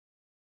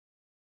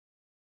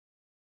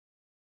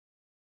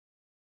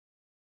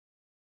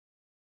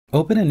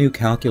Open a new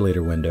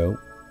calculator window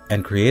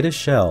and create a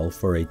shell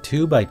for a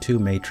 2 by 2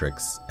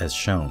 matrix as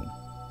shown.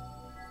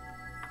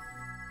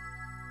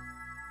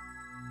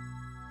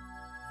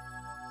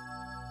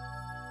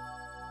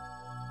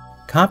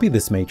 Copy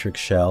this matrix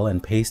shell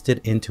and paste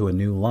it into a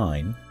new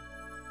line.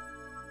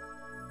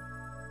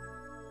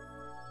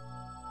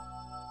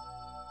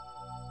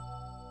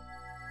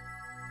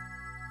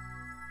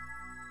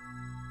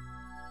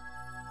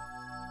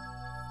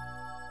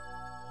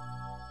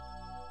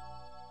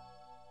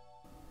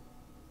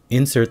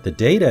 Insert the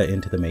data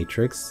into the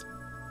matrix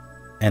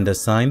and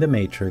assign the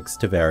matrix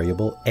to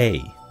variable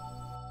A.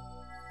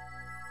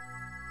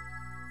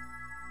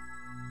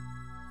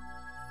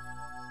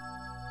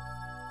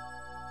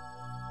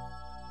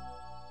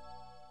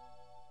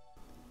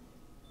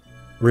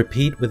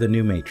 Repeat with a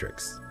new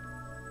matrix.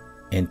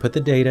 Input the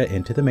data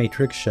into the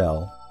matrix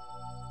shell.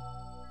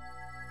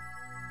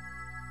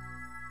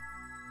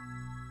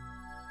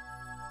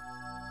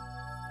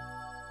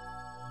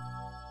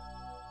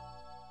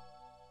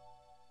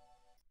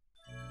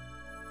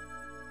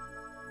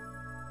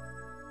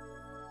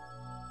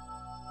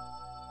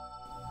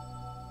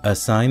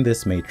 Assign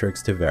this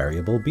matrix to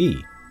variable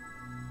B.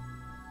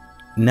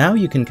 Now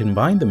you can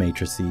combine the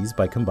matrices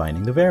by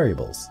combining the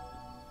variables.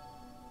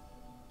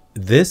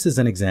 This is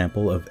an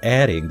example of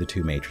adding the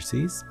two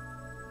matrices.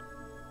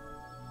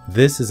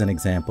 This is an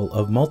example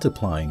of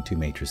multiplying two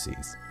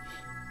matrices.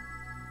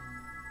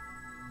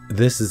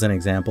 This is an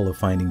example of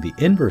finding the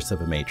inverse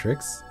of a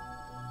matrix.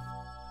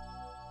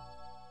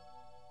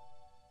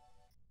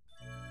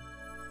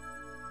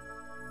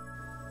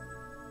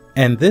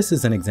 And this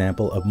is an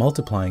example of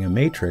multiplying a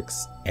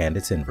matrix and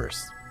its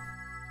inverse.